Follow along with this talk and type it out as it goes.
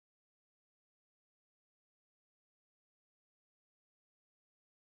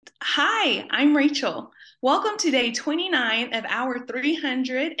Hi, I'm Rachel. Welcome to day 29 of our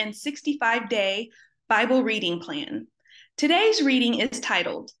 365-day Bible reading plan. Today's reading is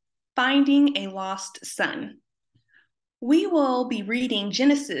titled, Finding a Lost Son. We will be reading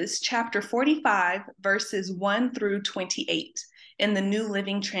Genesis chapter 45, verses 1 through 28 in the New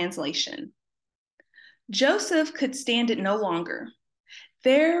Living Translation. Joseph could stand it no longer.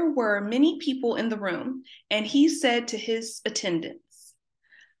 There were many people in the room, and he said to his attendants,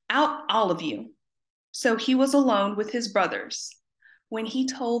 "Out, all of you." So he was alone with his brothers when he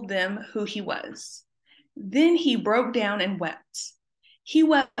told them who he was. Then he broke down and wept. He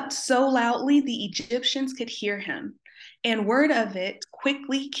wept so loudly the Egyptians could hear him, and word of it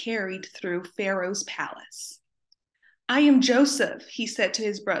quickly carried through Pharaoh's palace. "I am Joseph," he said to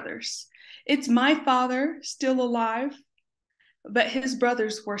his brothers. "Is my father still alive?" But his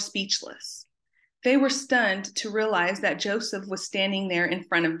brothers were speechless. They were stunned to realize that Joseph was standing there in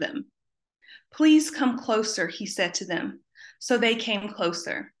front of them. "Please come closer," he said to them. So they came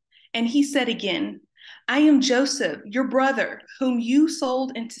closer. And he said again, "I am Joseph, your brother, whom you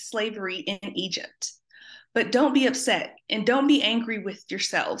sold into slavery in Egypt. But don't be upset and don't be angry with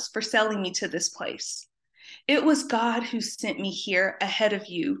yourselves for selling me to this place. It was God who sent me here ahead of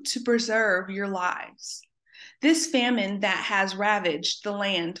you to preserve your lives. This famine that has ravaged the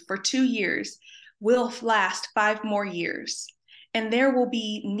land for 2 years will last 5 more years, and there will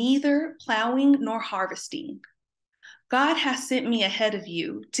be neither plowing nor harvesting. God has sent me ahead of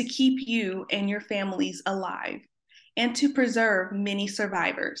you to keep you and your families alive and to preserve many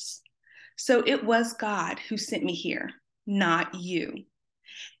survivors. So it was God who sent me here, not you.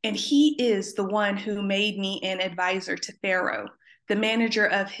 And he is the one who made me an advisor to Pharaoh, the manager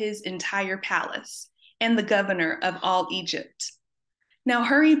of his entire palace, and the governor of all Egypt. Now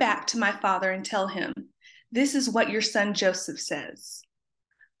hurry back to my father and tell him, this is what your son Joseph says.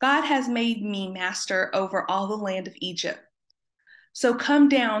 God has made me master over all the land of Egypt. So come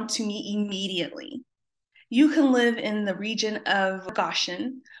down to me immediately. You can live in the region of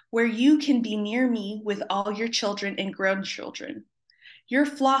Goshen, where you can be near me with all your children and grandchildren, your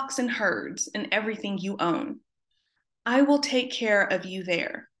flocks and herds, and everything you own. I will take care of you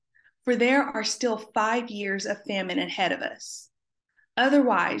there, for there are still 5 years of famine ahead of us.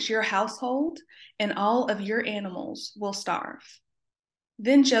 Otherwise, your household and all of your animals will starve."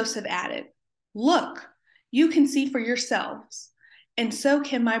 Then Joseph added, "Look, you can see for yourselves, and so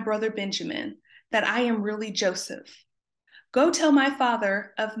can my brother Benjamin, that I am really Joseph. Go tell my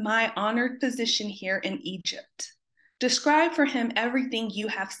father of my honored position here in Egypt. Describe for him everything you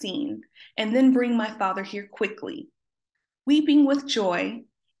have seen, and then bring my father here quickly." Weeping with joy,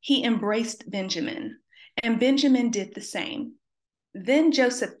 he embraced Benjamin, and Benjamin did the same. Then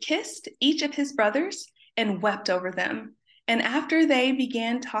Joseph kissed each of his brothers and wept over them, and after they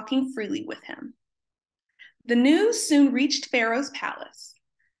began talking freely with him. The news soon reached Pharaoh's palace.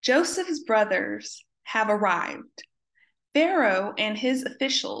 Joseph's brothers have arrived. Pharaoh and his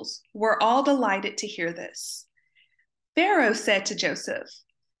officials were all delighted to hear this. Pharaoh said to Joseph,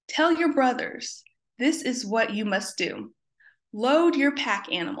 "Tell your brothers, this is what you must do. Load your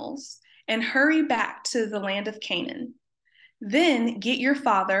pack animals and hurry back to the land of Canaan. Then get your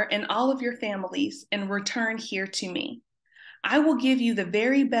father and all of your families and return here to me. I will give you the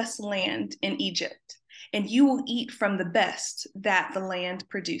very best land in Egypt, and you will eat from the best that the land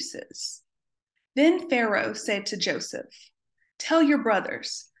produces." Then Pharaoh said to Joseph, "Tell your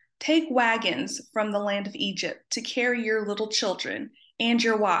brothers, take wagons from the land of Egypt to carry your little children and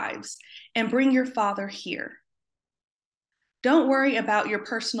your wives, and bring your father here. Don't worry about your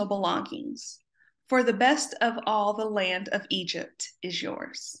personal belongings, for the best of all the land of Egypt is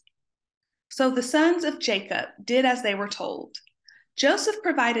yours." So the sons of Jacob did as they were told. Joseph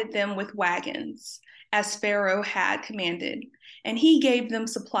provided them with wagons, as Pharaoh had commanded, and he gave them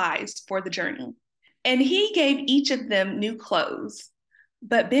supplies for the journey. And he gave each of them new clothes.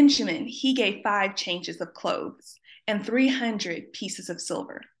 But Benjamin, he gave 5 changes of clothes and 300 pieces of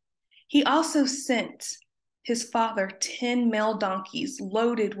silver. He also sent his father 10 male donkeys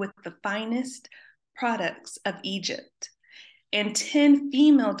loaded with the finest products of Egypt, and 10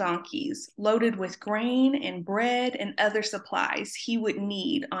 female donkeys loaded with grain and bread and other supplies he would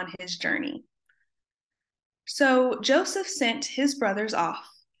need on his journey. So Joseph sent his brothers off,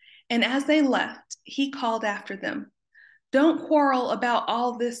 and as they left, he called after them, "Don't quarrel about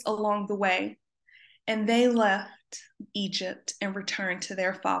all this along the way." And they left Egypt and returned to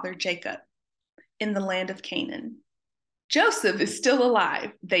their father Jacob in the land of Canaan. "Joseph is still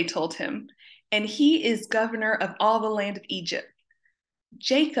alive," they told him, "and he is governor of all the land of Egypt."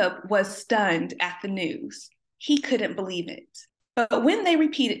 Jacob was stunned at the news. He couldn't believe it. But when they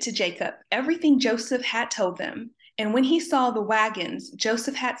repeated to Jacob everything Joseph had told them, and when he saw the wagons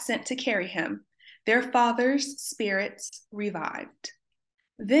Joseph had sent to carry him, their father's spirits revived.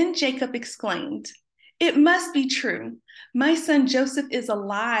 Then Jacob exclaimed, "It must be true. My son Joseph is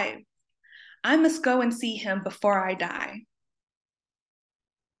alive. I must go and see him before I die."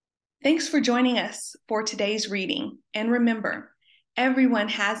 Thanks for joining us for today's reading. And remember, everyone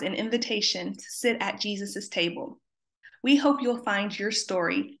has an invitation to sit at Jesus' table. We hope you'll find your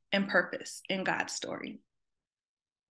story and purpose in God's story.